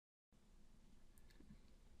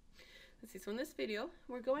Let's see, so in this video,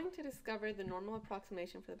 we're going to discover the normal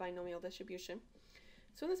approximation for the binomial distribution.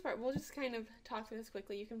 So in this part, we'll just kind of talk through this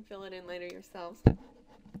quickly. You can fill it in later yourselves.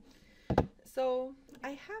 So I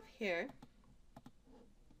have here,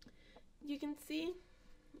 you can see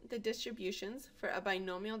the distributions for a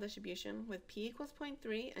binomial distribution with p equals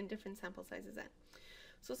 0.3 and different sample sizes n.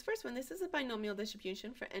 So this first one, this is a binomial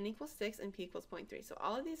distribution for n equals 6 and p equals 0.3. So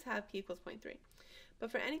all of these have p equals 0.3.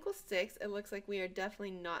 But for n equals 6, it looks like we are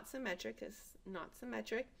definitely not symmetric. It's not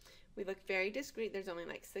symmetric. We look very discrete. There's only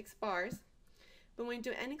like 6 bars. But when we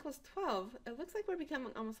do n equals 12, it looks like we're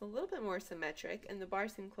becoming almost a little bit more symmetric, and the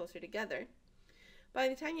bars seem closer together. By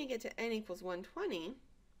the time you get to n equals 120,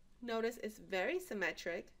 notice it's very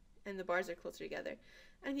symmetric, and the bars are closer together.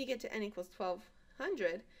 And if you get to n equals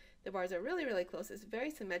 1200, the bars are really, really close. It's very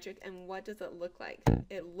symmetric, and what does it look like?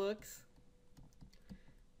 It looks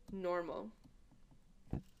normal.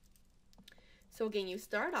 So again, you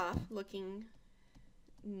start off looking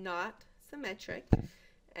not symmetric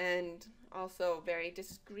and also very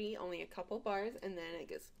discrete, only a couple bars, and then it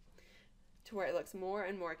gets to where it looks more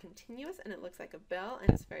and more continuous, and it looks like a bell, and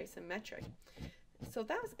it's very symmetric. So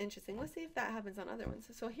that was interesting. Let's see if that happens on other ones.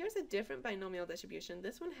 So here's a different binomial distribution.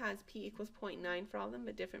 This one has p equals 0.9 for all of them,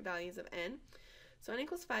 but different values of n. So n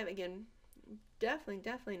equals 5, again,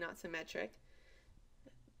 definitely not symmetric.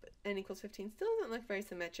 But n equals 15 still doesn't look very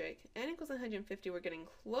symmetric. N equals 150, we're getting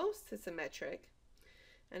close to symmetric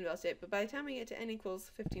and bell shape. But by the time we get to n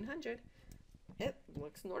equals 1500, it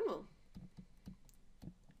looks normal.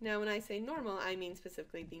 Now when I say normal, I mean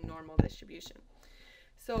specifically the normal distribution.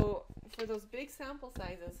 So for those big sample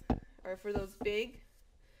sizes, or for those big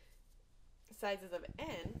sizes of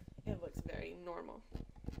n, it looks very normal.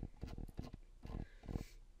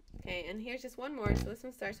 Okay, and here's just one more. So this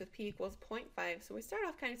one starts with p equals 0.5. So we start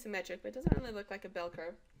off kind of symmetric, but it doesn't really look like a bell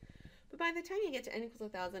curve. But by the time you get to n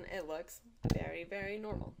equals 1000, it looks very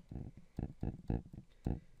normal.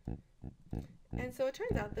 And so it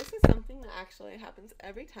turns out this is something that actually happens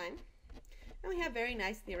every time. And we have very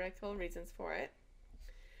nice theoretical reasons for it.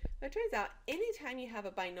 But it turns out anytime you have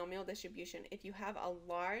a binomial distribution, if you have a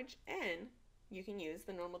large n, you can use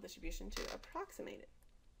the normal distribution to approximate it.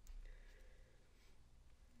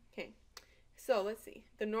 Okay, so let's see.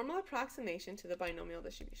 The normal approximation to the binomial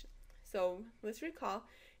distribution. So let's recall,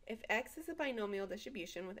 if x is a binomial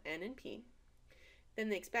distribution with n and p, then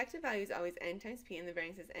the expected value is always n times p, and the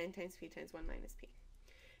variance is n times p times 1 minus p.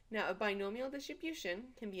 Now, a binomial distribution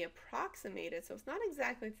can be approximated, so it's not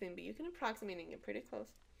exactly the same, but you can approximate it and get pretty close,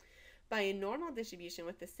 by a normal distribution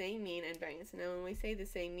with the same mean and variance. Now, when we say the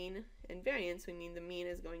same mean and variance, we mean the mean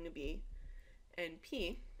is going to be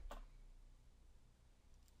np,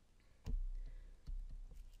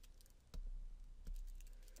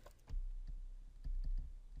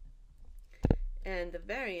 and the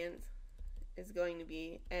variance is going to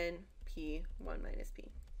be np 1 minus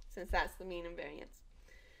p, since that's the mean and variance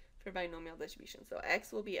for binomial distribution. So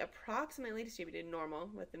x will be approximately distributed normal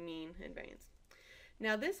with the mean and variance.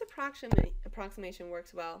 Now this approximation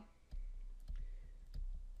works well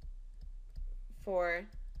for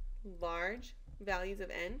large values of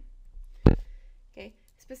n. Okay,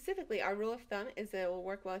 specifically our rule of thumb is that it will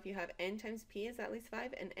work well if you have n times p is at least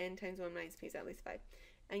 5 and n times 1 minus p is at least 5.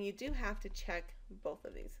 And you do have to check both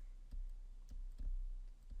of these.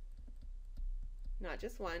 Not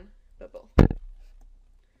just one, but both.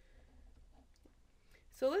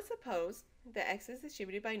 So let's suppose that x is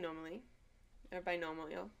distributed binomially, or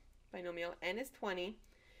binomial, n is 20,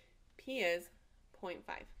 p is 0.5.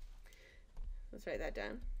 Let's write that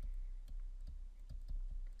down.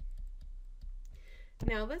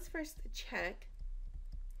 Now let's first check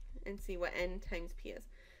and see what n times p is.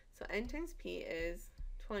 So n times p is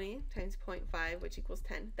 20 times 0.5, which equals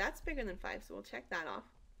 10. That's bigger than 5, so we'll check that off.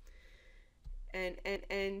 And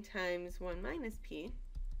n times 1 minus p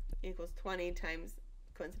equals 20 times,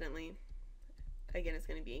 coincidentally, again, it's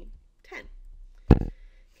going to be 10.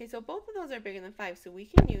 Okay, so both of those are bigger than 5, so we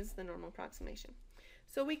can use the normal approximation.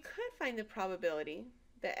 So we could find the probability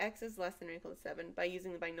that x is less than or equal to 7 by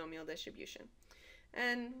using the binomial distribution.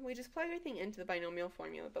 And we just plug everything into the binomial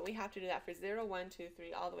formula, but we have to do that for 0, 1, 2,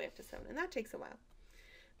 3, all the way up to 7, and that takes a while.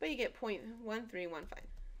 But you get 0.1315.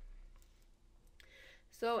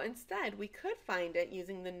 So instead, we could find it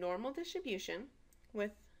using the normal distribution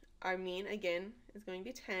with our mean, again, is going to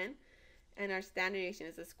be 10, and our standard deviation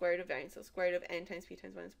is the square root of variance. So square root of n times p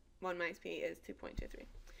times 1 minus p is 2.23.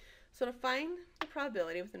 So to find the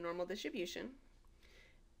probability with the normal distribution,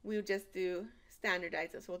 we would just do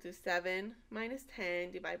standardize it. So we'll do 7 minus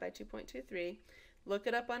 10 divided by 2.23. Look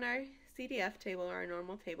it up on our CDF table, or our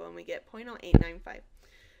normal table, and we get 0.0895.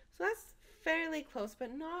 So that's fairly close,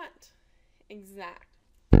 but not exact.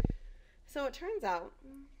 So it turns out,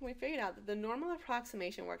 we figured out that the normal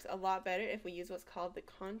approximation works a lot better if we use what's called the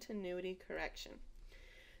continuity correction.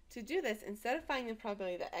 To do this, instead of finding the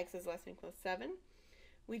probability that x is less than or equal to 7,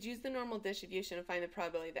 we'd use the normal distribution and find the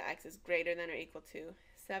probability that x is greater than or equal to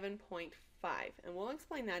 7.5. And we'll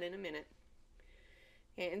explain that in a minute.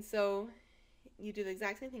 Okay, and so you do the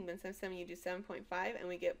exact same thing, but instead of 7, you do 7.5, and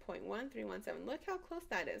we get 0.1317. Look how close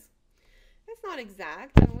that is. It's not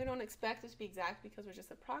exact, and we don't expect it to be exact because we're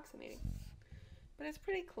just approximating. But it's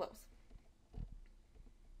pretty close.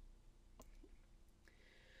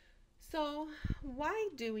 So why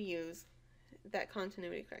do we use that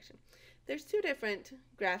continuity correction? There's two different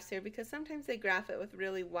graphs here because sometimes they graph it with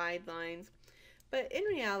really wide lines. But in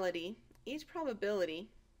reality, each probability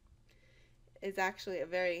is actually a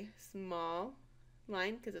very small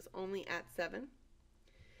line because it's only at 7.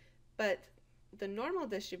 But the normal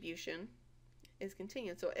distribution is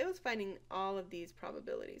continuous. So it was finding all of these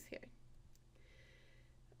probabilities here.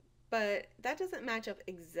 But that doesn't match up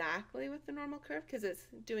exactly with the normal curve because it's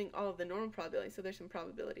doing all of the normal probabilities. So there's some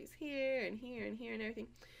probabilities here and here and here and everything.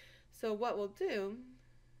 So what we'll do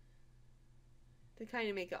to kind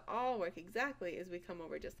of make it all work exactly is we come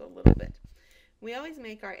over just a little bit. We always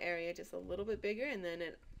make our area just a little bit bigger, and then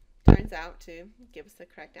it turns out to give us the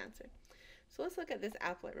correct answer. So let's look at this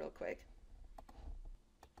applet real quick.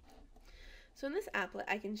 So in this applet,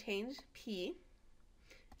 I can change P,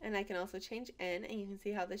 and I can also change N, and you can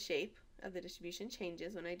see how the shape of the distribution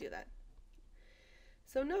changes when I do that.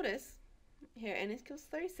 So notice here, N equals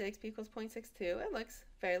 36, P equals 0.62. It looks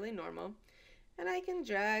fairly normal. And I can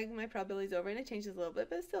drag my probabilities over, and it changes a little bit,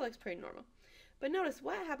 but it still looks pretty normal. But notice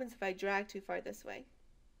what happens if I drag too far this way.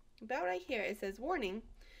 About right here, it says, warning,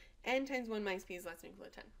 N times 1 minus P is less than or equal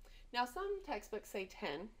to 10. Now, some textbooks say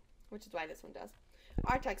 10, which is why this one does.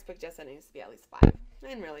 Our textbook just said it needs to be at least 5,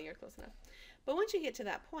 and really, you're close enough. But once you get to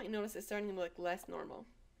that point, notice it's starting to look less normal.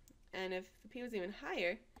 And if the P was even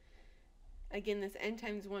higher, again, this N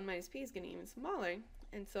times 1 minus P is getting even smaller,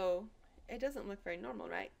 and so it doesn't look very normal,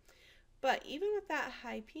 right? But even with that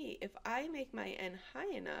high P, if I make my N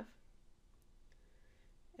high enough,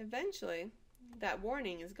 eventually that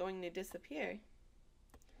warning is going to disappear.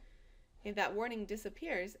 If that warning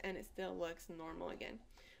disappears, and it still looks normal again.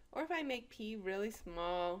 Or if I make P really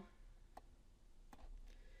small,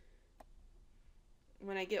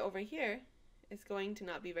 when I get over here, it's going to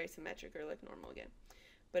not be very symmetric or look normal again.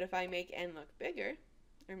 But if I make N look bigger,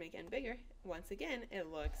 or make N bigger, once again,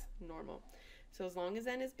 it looks normal. So as long as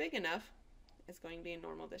N is big enough, it's going to be a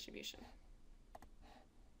normal distribution.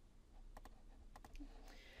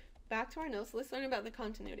 Back to our notes, let's learn about the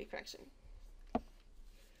continuity correction.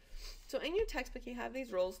 So in your textbook, you have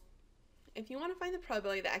these rules. If you want to find the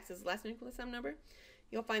probability that x is less than or equal to some number,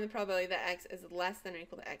 you'll find the probability that x is less than or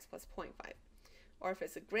equal to x plus 0.5. Or if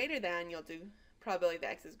it's a greater than, you'll do probability that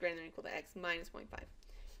x is greater than or equal to x minus 0.5.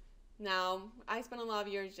 Now, I spent a lot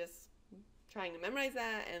of years just trying to memorize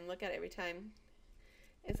that and look at it every time.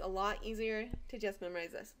 It's a lot easier to just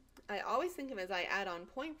memorize this. I always think of it as I add on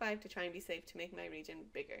 0.5 to try and be safe to make my region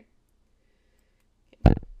bigger.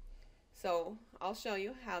 Okay. So I'll show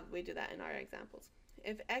you how we do that in our examples.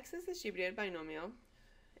 If x is a distributed binomial,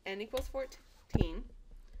 n equals 14,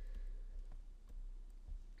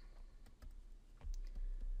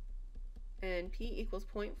 and p equals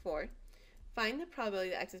 0.4, find the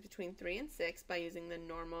probability that x is between 3 and 6 by using the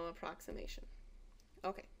normal approximation.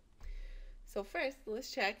 Okay, so first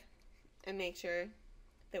let's check and make sure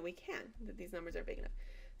that we can, that these numbers are big enough.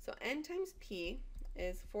 So n times p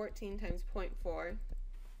is 14 times 0.4,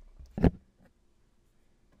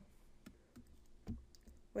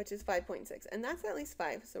 which is 5.6, and that's at least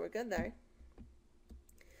 5, so we're good there.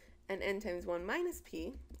 And n times 1 minus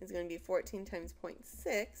p is going to be 14 times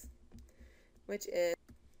 0.6, which is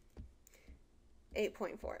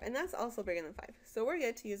 8.4, and that's also bigger than 5. So we're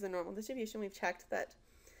good to use the normal distribution. We've checked that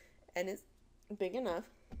n is big enough.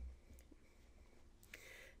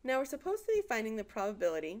 Now we're supposed to be finding the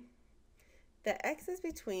probability that x is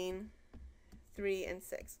between 3 and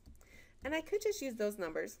 6. And I could just use those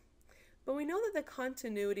numbers, but we know that the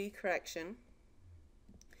continuity correction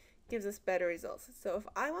gives us better results. So if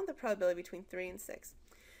I want the probability between 3 and 6,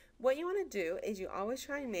 what you want to do is you always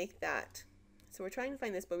try and make that, so we're trying to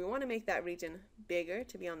find this, but we want to make that region bigger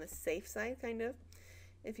to be on the safe side, kind of,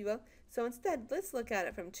 if you will. So instead, let's look at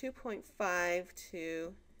it from 2.5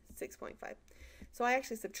 to 6.5. So I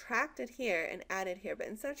actually subtracted here and added here, but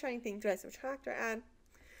instead of trying to think, do I subtract or add,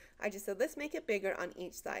 I just said, let's make it bigger on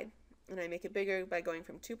each side. And I make it bigger by going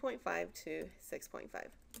from 2.5 to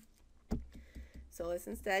 6.5. So let's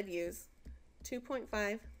instead use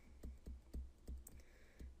 2.5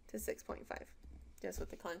 to 6.5, just with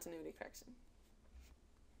the continuity correction.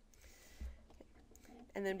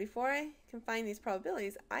 And then before I can find these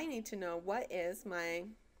probabilities, I need to know what is my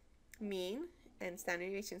mean and standard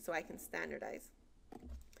deviation so I can standardize.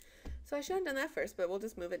 So I should have done that first, but we'll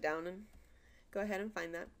just move it down and go ahead and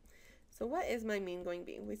find that. So what is my mean going to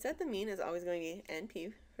be? We said the mean is always going to be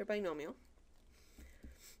NP for binomial.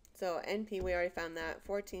 So NP, we already found that.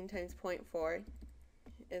 14 times 0.4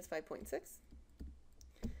 is 5.6.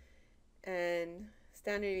 And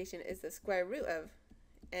standard deviation is the square root of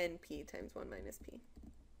NP times 1 minus P.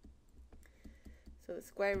 So the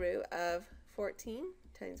square root of 14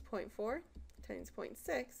 times 0.4 times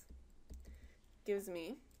 0.6 gives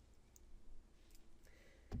me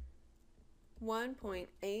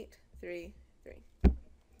 1.833.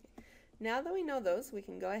 Now that we know those, we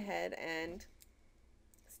can go ahead and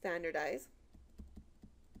standardize.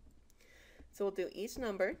 So we'll do each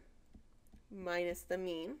number minus the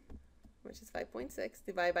mean, which is 5.6,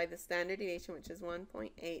 divided by the standard deviation, which is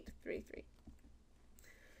 1.833.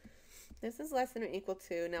 This is less than or equal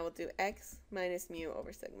to, now we'll do x minus mu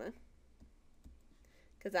over sigma,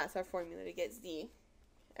 because that's our formula to get z,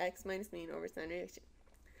 x minus mean over standard deviation.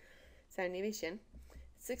 Standard deviation,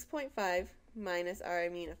 6.5 minus our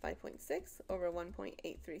mean of 5.6 over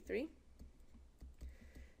 1.833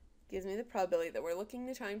 gives me the probability that we're looking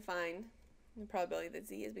to try and find, the probability that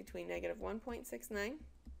z is between negative 1.69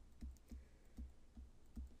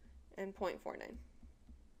 and 0.49.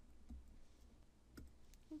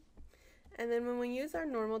 And then when we use our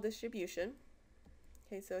normal distribution,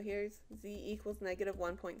 okay, so here's z equals negative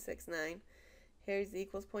 1.69, here's z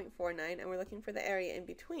equals 0.49, and we're looking for the area in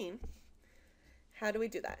between. How do we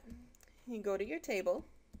do that? You go to your table,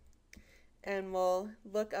 and we'll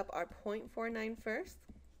look up our 0.49 first,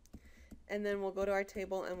 and then we'll go to our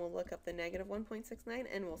table and we'll look up the negative 1.69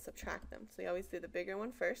 and we'll subtract them. So you always do the bigger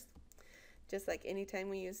one first, just like anytime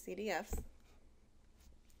we use CDFs.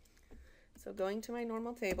 So going to my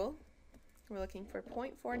normal table, we're looking for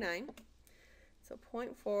 0.49. So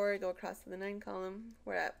 0.4, go across to the 9 column,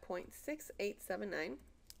 we're at 0.6879.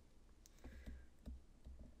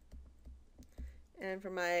 And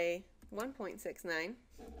for my 1.69,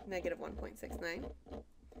 negative 1.69.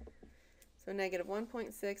 So negative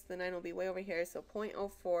 1.6, the 9 will be way over here, so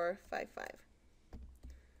 0.0455.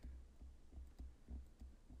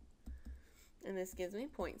 And this gives me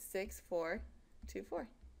 0.6424.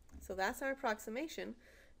 So that's our approximation.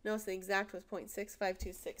 Notice the exact was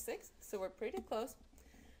 0.65266, so we're pretty close.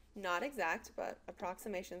 Not exact, but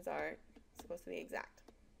approximations are supposed to be exact.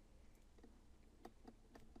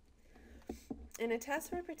 In a test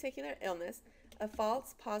for a particular illness, a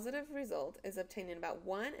false positive result is obtained in about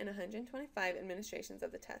 1 in 125 administrations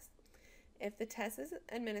of the test. If the test is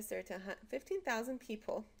administered to 15,000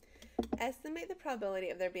 people, estimate the probability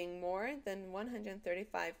of there being more than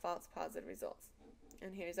 135 false positive results.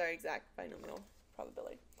 And here's our exact binomial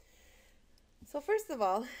probability. So first of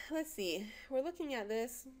all, let's see. We're looking at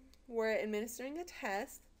this. We're administering a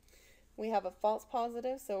test. We have a false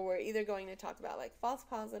positive, so we're either going to talk about like false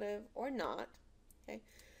positive or not. Okay.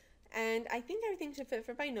 And I think everything should fit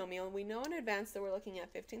for binomial. We know in advance that we're looking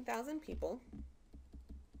at 15,000 people.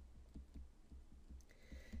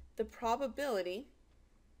 The probability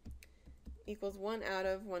equals 1 out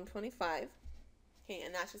of 125. Okay,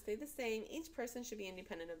 and that should stay the same. Each person should be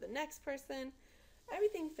independent of the next person.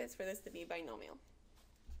 Everything fits for this to be binomial.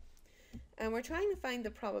 And we're trying to find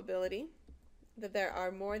the probability that there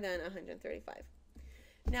are more than 135.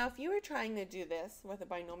 Now, if you were trying to do this with a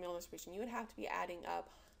binomial distribution, you would have to be adding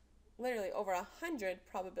up literally over 100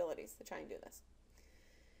 probabilities to try and do this.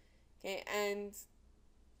 Okay, and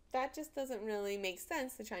that just doesn't really make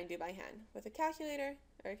sense to try and do by hand. With a calculator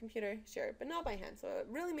or a computer, sure, but not by hand. So it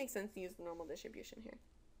really makes sense to use the normal distribution here.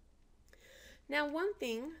 Now, one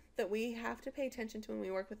thing that we have to pay attention to when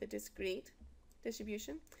we work with a discrete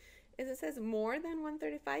distribution is it says more than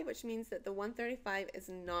 135, which means that the 135 is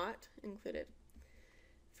not included.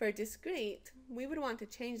 For discrete, we would want to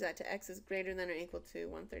change that to x is greater than or equal to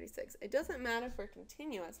 136. It doesn't matter for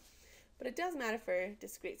continuous, but it does matter for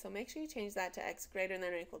discrete. So make sure you change that to x greater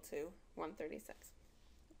than or equal to 136.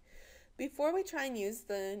 Before we try and use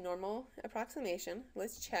the normal approximation,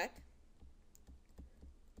 let's check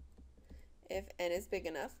if n is big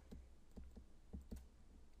enough.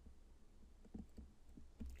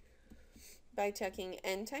 By checking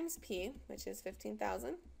n times p, which is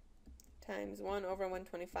 15,000, times 1 over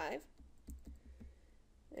 125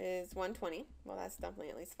 is 120. Well, that's definitely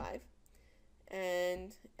at least 5.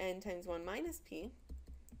 And n times 1 minus p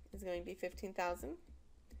is going to be 15,000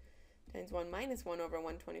 times 1 minus 1 over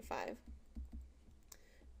 125,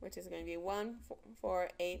 which is going to be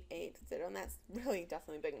 14880, and that's really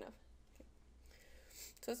definitely big enough. Okay.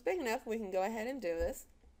 So it's big enough, we can go ahead and do this.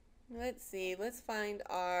 Let's see, let's find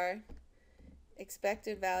our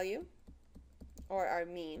expected value, or our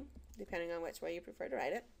mean, depending on which way you prefer to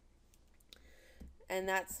write it. And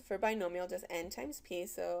that's for binomial, just n times p.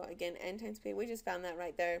 So again, n times p, we just found that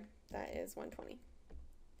right there. That is 120.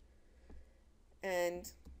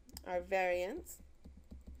 And our variance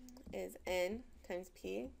is n times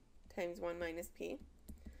p times 1 minus p.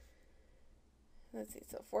 Let's see,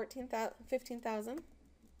 so 15,000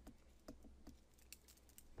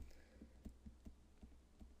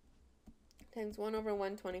 times 1 over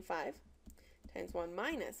 125 times 1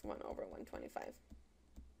 minus 1 over 125.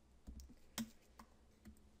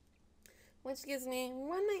 Which gives me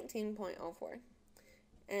 119.04.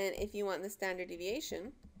 And if you want the standard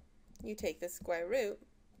deviation, you take the square root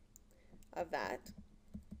of that,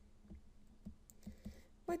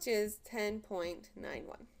 which is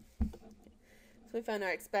 10.91. So we found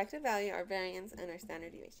our expected value, our variance, and our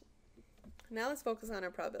standard deviation. Now let's focus on our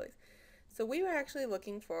probabilities. So we were actually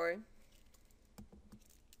looking for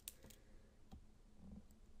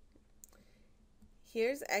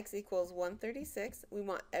here's x equals 136. We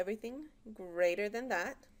want everything greater than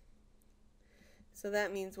that. So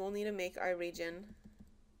that means we'll need to make our region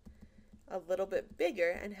a little bit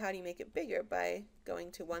bigger. And how do you make it bigger? By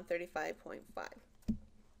going to 135.5.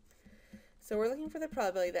 So we're looking for the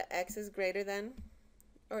probability that x is greater than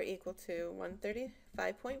or equal to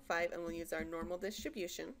 135.5, and we'll use our normal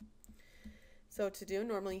distribution. So to do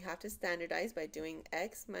normal, you have to standardize by doing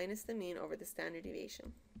x minus the mean over the standard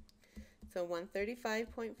deviation. So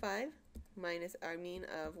 135.5 minus our mean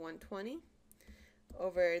of 120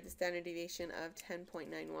 over the standard deviation of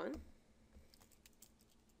 10.91.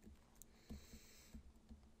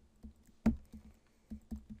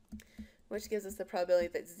 Which gives us the probability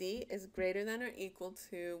that z is greater than or equal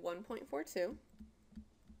to 1.42.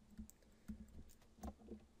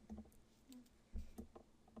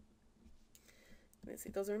 Let's see,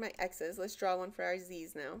 those are my x's. Let's draw one for our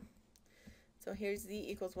z's now. So here's z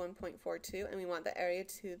equals 1.42, and we want the area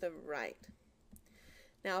to the right.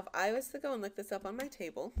 Now if I was to go and look this up on my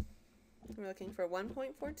table, we're looking for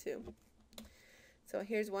 1.42. So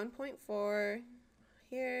here's 1.4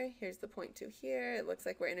 here, here's the 0.2 here. It looks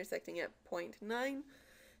like we're intersecting at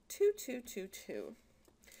 0.92222.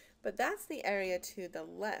 But that's the area to the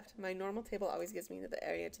left. My normal table always gives me the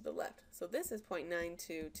area to the left. So this is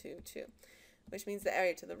 0.9222, which means the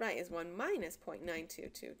area to the right is 1 minus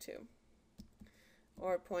 0.9222.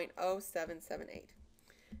 or 0.0778.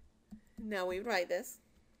 Now we write this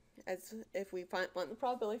as if we want the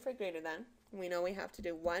probability for greater than. We know we have to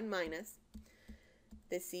do 1 minus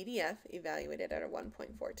the CDF evaluated at a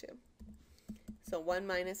 1.42. So 1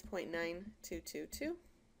 minus 0.9222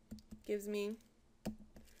 gives me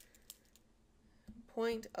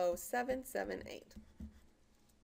 0.0778.